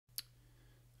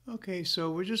Okay,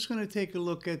 so we're just going to take a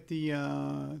look at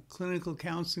the clinical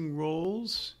counseling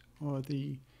roles or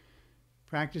the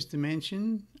practice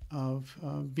dimension of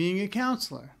being a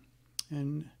counselor.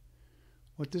 And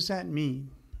what does that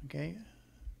mean? Okay,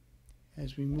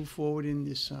 as we move forward in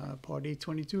this Part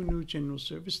 822, New General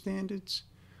Service Standards,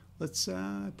 let's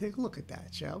take a look at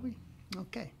that, shall we?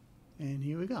 Okay, and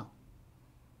here we go.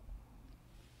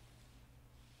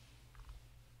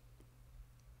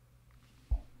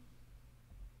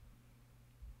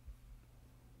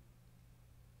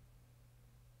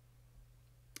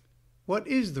 What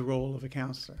is the role of a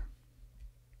counselor?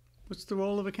 What's the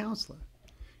role of a counselor?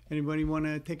 Anybody want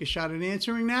to take a shot at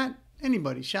answering that?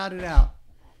 Anybody? Shout it out.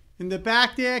 In the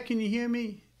back there, can you hear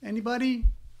me? Anybody?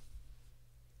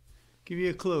 Give you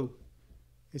a clue.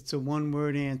 It's a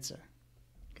one-word answer.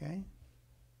 Okay?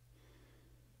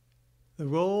 The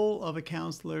role of a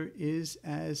counselor is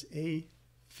as a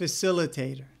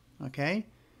facilitator. Okay?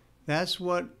 That's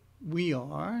what we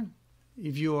are.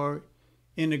 If you're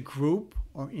in a group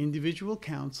or individual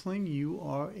counseling, you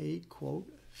are a, quote,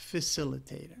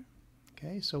 facilitator.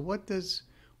 Okay, so what does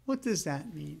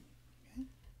that mean? Okay.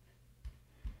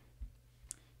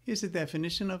 Here's the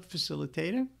definition of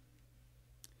facilitator.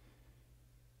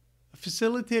 A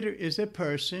facilitator is a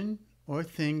person or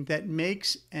thing that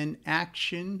makes an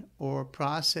action or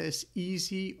process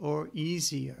easy or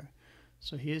easier.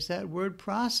 So here's that word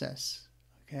process.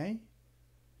 Okay,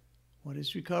 what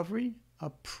is recovery? A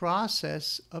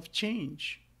process of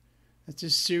change. That's a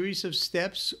series of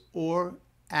steps or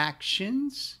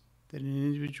actions that an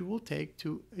individual will take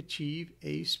to achieve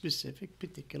a specific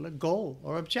particular goal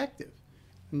or objective.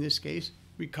 In this case,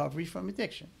 recovery from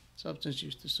addiction, substance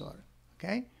use disorder.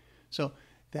 Okay? So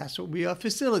that's what we are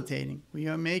facilitating. We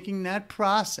are making that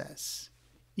process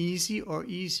easy or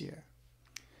easier.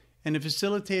 And a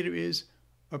facilitator is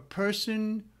a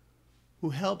person who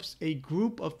helps a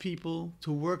group of people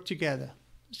to work together.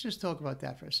 Let's just talk about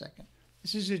that for a second.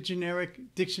 This is a generic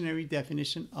dictionary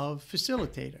definition of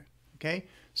facilitator, okay?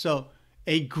 So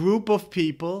a group of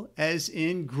people, as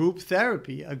in group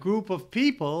therapy. A group of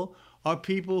people are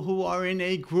people who are in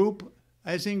a group,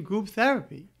 as in group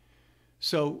therapy.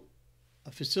 So a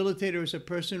facilitator is a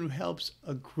person who helps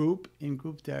a group in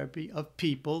group therapy of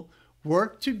people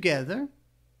work together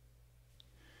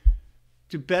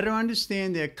to better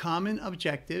understand their common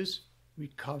objectives,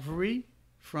 recovery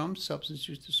from substance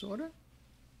use disorder,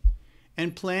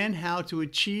 and plan how to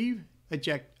achieve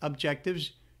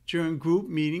objectives during group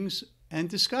meetings and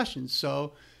discussions.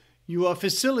 So you are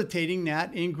facilitating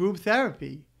that in group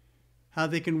therapy, how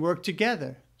they can work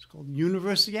together. It's called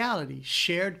universality,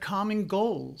 shared common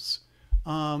goals.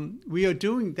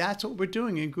 That's what we're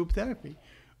doing in group therapy.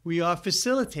 We are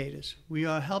facilitators. We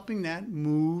are helping that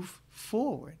move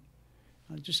forward.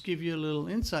 I'll just give you a little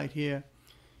insight here.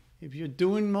 If you're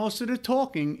doing most of the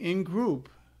talking in group,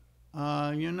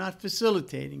 you're not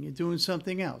facilitating. You're doing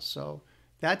something else. So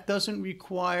that doesn't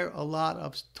require a lot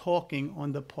of talking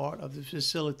on the part of the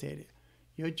facilitator.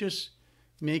 You're just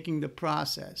making the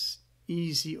process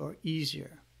easy or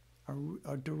easier,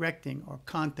 or directing or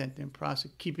content in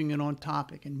process, keeping it on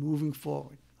topic and moving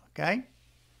forward. Okay?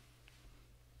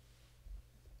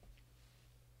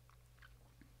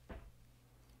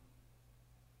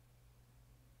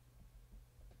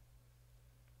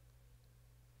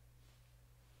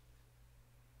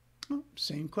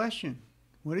 Same question.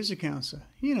 What is a counselor?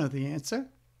 You know the answer.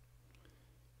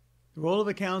 The role of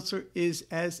a counselor is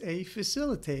as a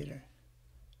facilitator,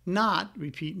 not,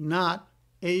 repeat, not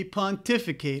a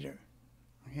pontificator.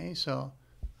 Okay, so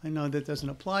I know that doesn't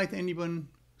apply to anyone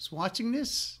who's watching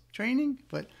this training,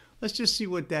 but let's just see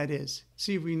what that is.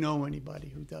 See if we know anybody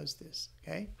who does this,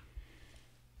 okay?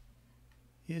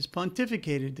 Here's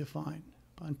pontificator defined.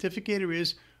 Pontificator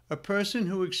is a person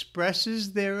who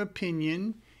expresses their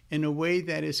opinion in a way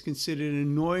that is considered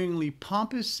annoyingly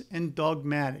pompous and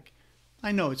dogmatic.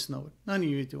 I know it's none of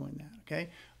you are doing that, okay? I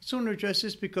just want to address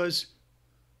this because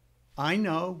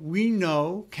we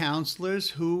know counselors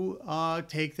who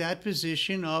take that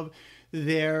position of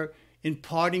they're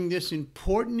imparting this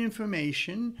important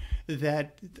information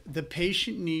that the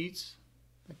patient needs.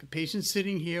 Like a patient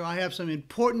sitting here, I have some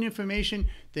important information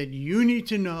that you need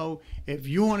to know if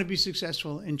you want to be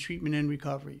successful in treatment and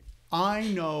recovery. I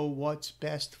know what's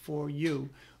best for you.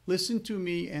 Listen to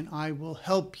me and I will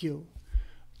help you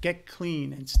get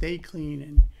clean and stay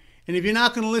clean. And if you're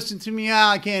not going to listen to me,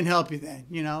 I can't help you then,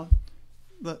 you know.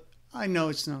 Look, I know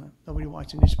it's nobody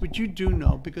watching this, but you do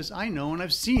know because I know and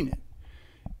I've seen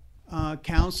it.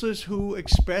 Counselors who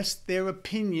express their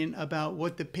opinion about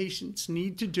what the patients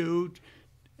need to do,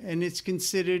 and it's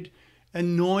considered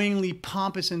annoyingly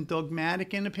pompous and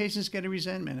dogmatic, and the patients get a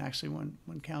resentment, actually,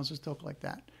 when counselors talk like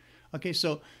that. Okay,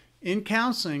 so in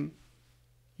counseling,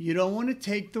 you don't want to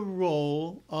take the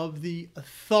role of the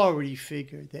authority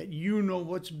figure, that you know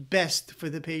what's best for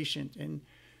the patient, and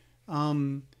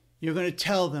you're going to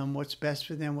tell them what's best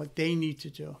for them, what they need to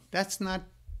do. That's not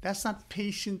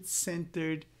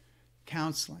patient-centered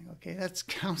counseling, okay? That's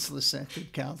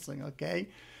counselor-centered counseling, okay?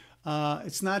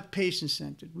 It's not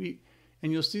patient-centered.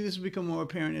 And you'll see this become more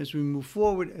apparent as we move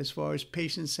forward as far as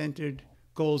patient-centered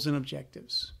goals and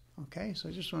objectives, okay? So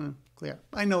I just want to clear.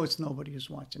 I know it's nobody who's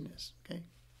watching this, okay?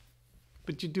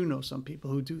 But you do know some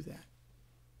people who do that.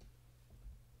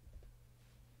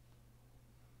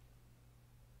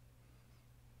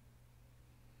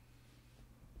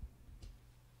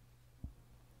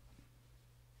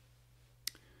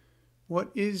 What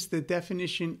is the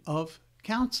definition of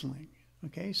counseling?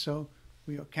 Okay, so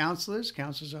we are counselors.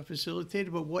 Counselors are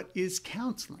facilitated, but what is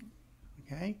counseling?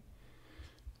 Okay,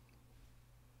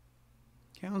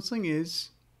 counseling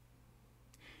is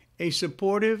a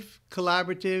supportive,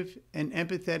 collaborative, and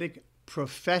empathetic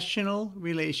professional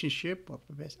relationship or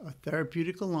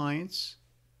therapeutic alliance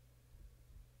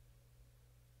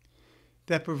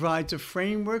that provides a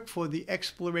framework for the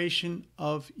exploration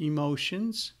of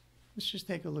emotions. Let's just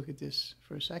take a look at this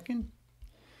for a second.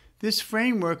 This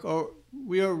framework, or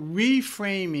we are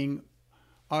reframing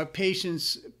our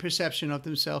patients' perception of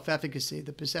themselves, efficacy,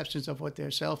 the perceptions of what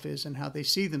their self is and how they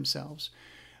see themselves.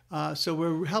 So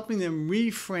we're helping them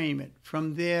reframe it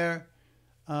from their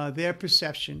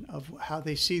perception of how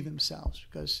they see themselves,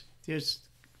 because there's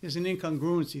an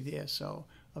incongruency there, so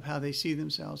of how they see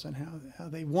themselves and how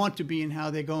they want to be and how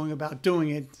they're going about doing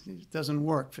it. It doesn't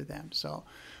work for them. So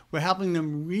we're helping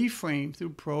them reframe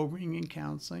through programming and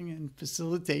counseling and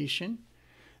facilitation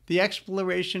the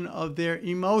exploration of their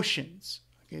emotions.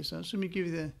 Okay, so let me give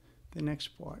you the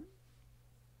next part.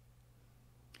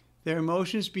 Their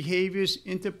emotions, behaviors,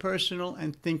 interpersonal,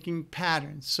 and thinking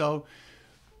patterns. So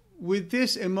with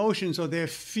this emotions or their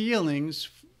feelings,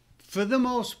 for the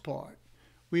most part,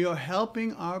 we are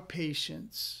helping our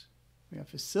patients, we are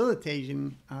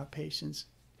facilitating our patients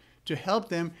to help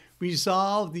them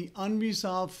resolve the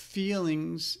unresolved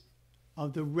feelings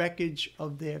of the wreckage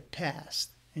of their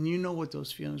past. And you know what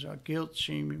those feelings are: guilt,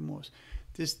 shame, remorse.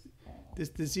 This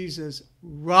disease has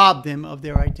robbed them of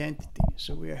their identity.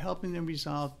 So we are helping them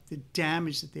resolve the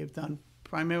damage that they've done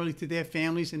primarily to their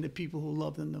families and the people who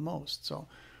love them the most. So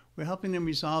we're helping them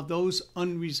resolve those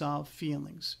unresolved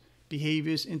feelings,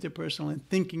 behaviors, interpersonal, and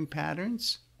thinking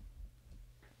patterns.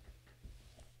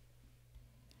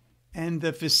 And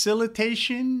the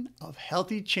facilitation of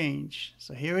healthy change.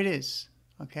 So here it is,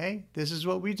 okay? This is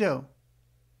what we do.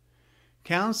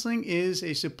 Counseling is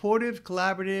a supportive,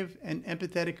 collaborative, and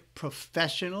empathetic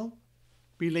professional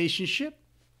relationship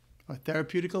or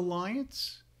therapeutic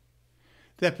alliance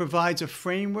that provides a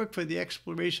framework for the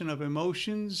exploration of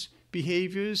emotions,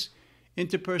 behaviors,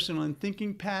 interpersonal and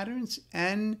thinking patterns,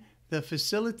 and the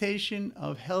facilitation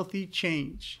of healthy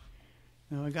change.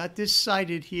 Now, I got this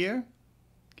cited here,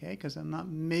 okay, because I'm not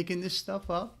making this stuff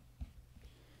up.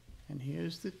 And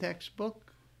here's the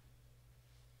textbook.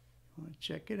 You want to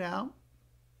check it out.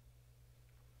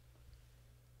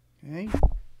 Okay?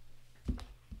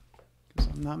 Because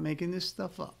I'm not making this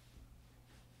stuff up.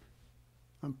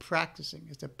 I'm practicing.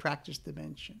 It's a practice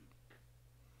dimension.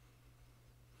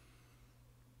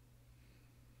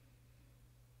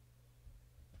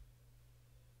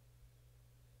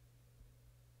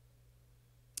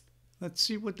 Let's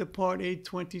see what the Part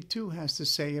 822 has to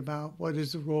say about what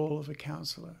is the role of a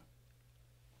counselor.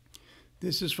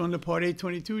 This is from the Part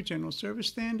 822 General Service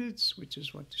Standards, which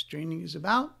is what this training is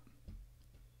about.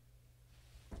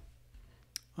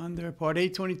 Under Part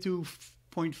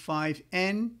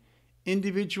 822.5N,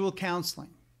 individual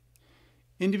counseling.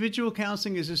 Individual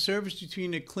counseling is a service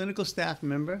between a clinical staff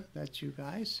member, that's you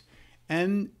guys,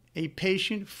 and a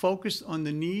patient focused on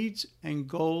the needs and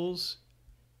goals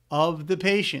of the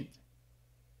patient.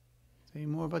 I'll tell you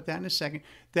more about that in a second.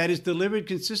 That is delivered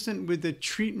consistent with the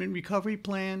treatment recovery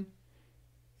plan,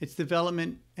 its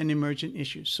development, and emergent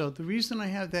issues. So the reason I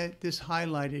have this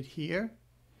highlighted here,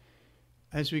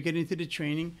 as we get into the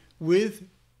training, with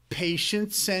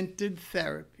patient-centered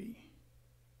therapy,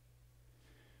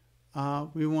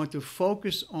 we want to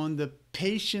focus on the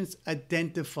patient's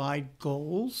identified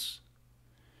goals,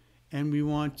 and we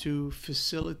want to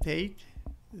facilitate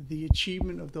the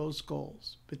achievement of those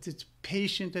goals. But it's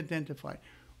patient identified.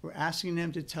 We're asking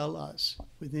them to tell us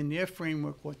within their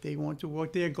framework what they want to,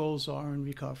 what their goals are in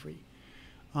recovery.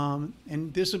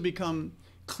 And this will become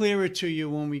clearer to you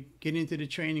when we get into the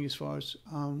training as far as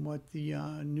what the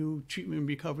new treatment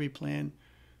recovery plan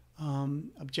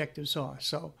objectives are.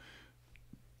 So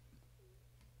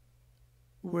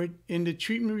we're in the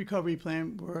treatment recovery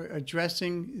plan, we're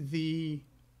addressing the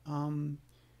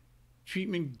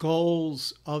treatment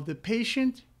goals of the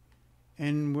patient,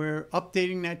 and we're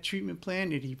updating that treatment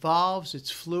plan. It evolves,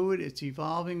 it's fluid, it's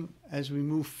evolving as we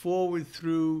move forward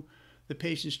through the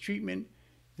patient's treatment.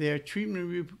 Their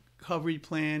treatment recovery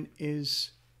plan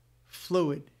is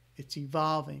fluid, it's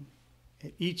evolving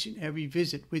at each and every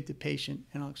visit with the patient,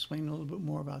 and I'll explain a little bit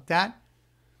more about that.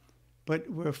 But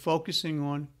we're focusing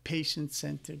on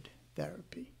patient-centered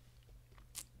therapy.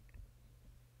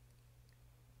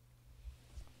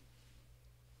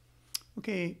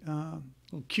 Okay,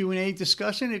 Q&A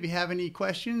discussion. If you have any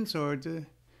questions, or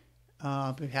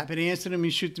I'll be happy to answer them. You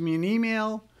shoot me an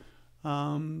email.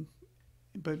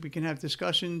 But we can have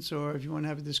discussions, or if you want to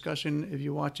have a discussion, if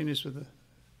you're watching this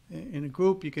in a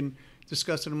group, you can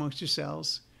discuss it amongst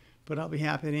yourselves. But I'll be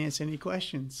happy to answer any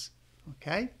questions.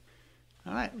 Okay?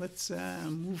 All right, let's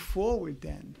move forward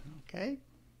then. Okay?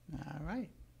 All right.